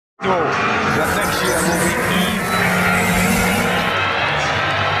sure that next year will be even.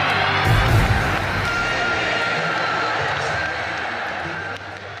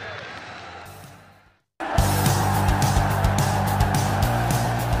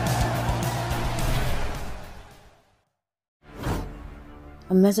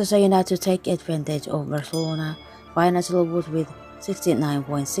 Manchester United take advantage of Barcelona financial woes with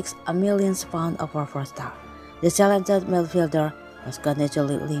 £69.6 million offer for star. The talented midfielder was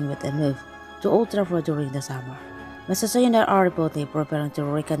continually linked with a move to Old Trafford during the summer. Manchester United are reportedly preparing to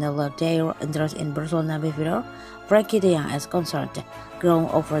rekindle their interest in Barcelona midfielder Frenkie de Jong as concerned growing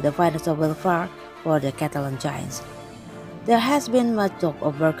over the financial welfare for the Catalan giants. There has been much talk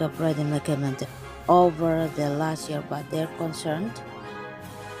of Barca predicament over the last year, but their concerns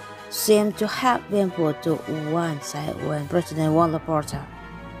seem to have been put to one side when President Joan Laporta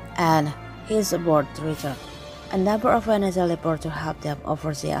and his board returned. A number of financial reports helped them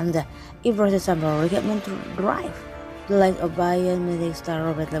oversee and improve the summer recruitment drive. The likes of Bayern Munich star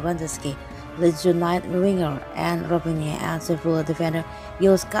Robert Lewandowski, Leeds United winger and Raphinha and Sevilla defender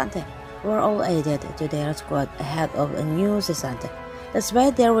Jules Kounde were all added to their squad ahead of a new season.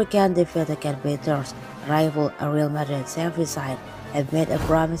 Despite their weekend defeat, the competitors rival Real Madrid Xavi side have made a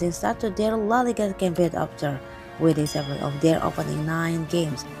promising start to their La Liga campaign after winning 7 of their opening 9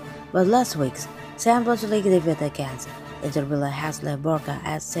 games. But last week's Champions League defeat against Inter Milan has left Barca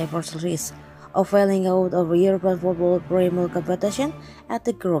at severe risk of failing out of European football premier competition at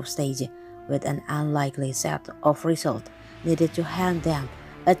the group stage, with an unlikely set of results needed to hand them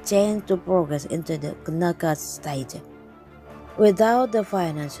a chance to progress into the knockout stage. Without the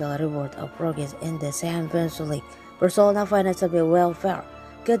financial reward of progress in the Champions League, Barcelona financial welfare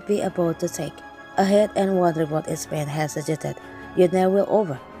could be about to take a hit, and one report in Spain has suggested United will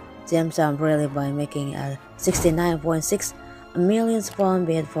over James umbrella by making a £69.6 million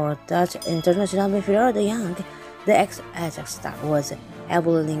bid for Dutch international midfielder De Jong. The ex-Ajax star was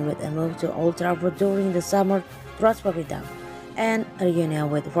heavily linked with a move to Old Trafford during the summer transfer window, and a reunion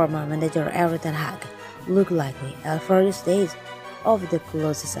with former manager Erik ten Hag looked likely at first stage of the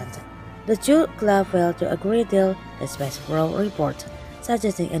close season. The two clubs failed to agree deal, despite several reports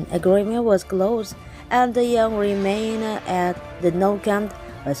suggesting an agreement was close, and De Jong remained at the Nou Camp,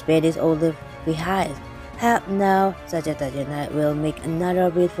 but Spanish older behind have now suggested United will make another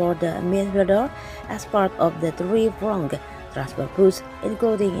bid for the midfielder as part of the three-pronged transfer push,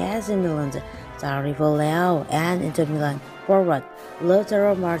 including AC Milan's star rival Leo and Inter Milan forward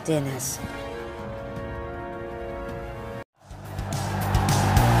Lautaro Martinez.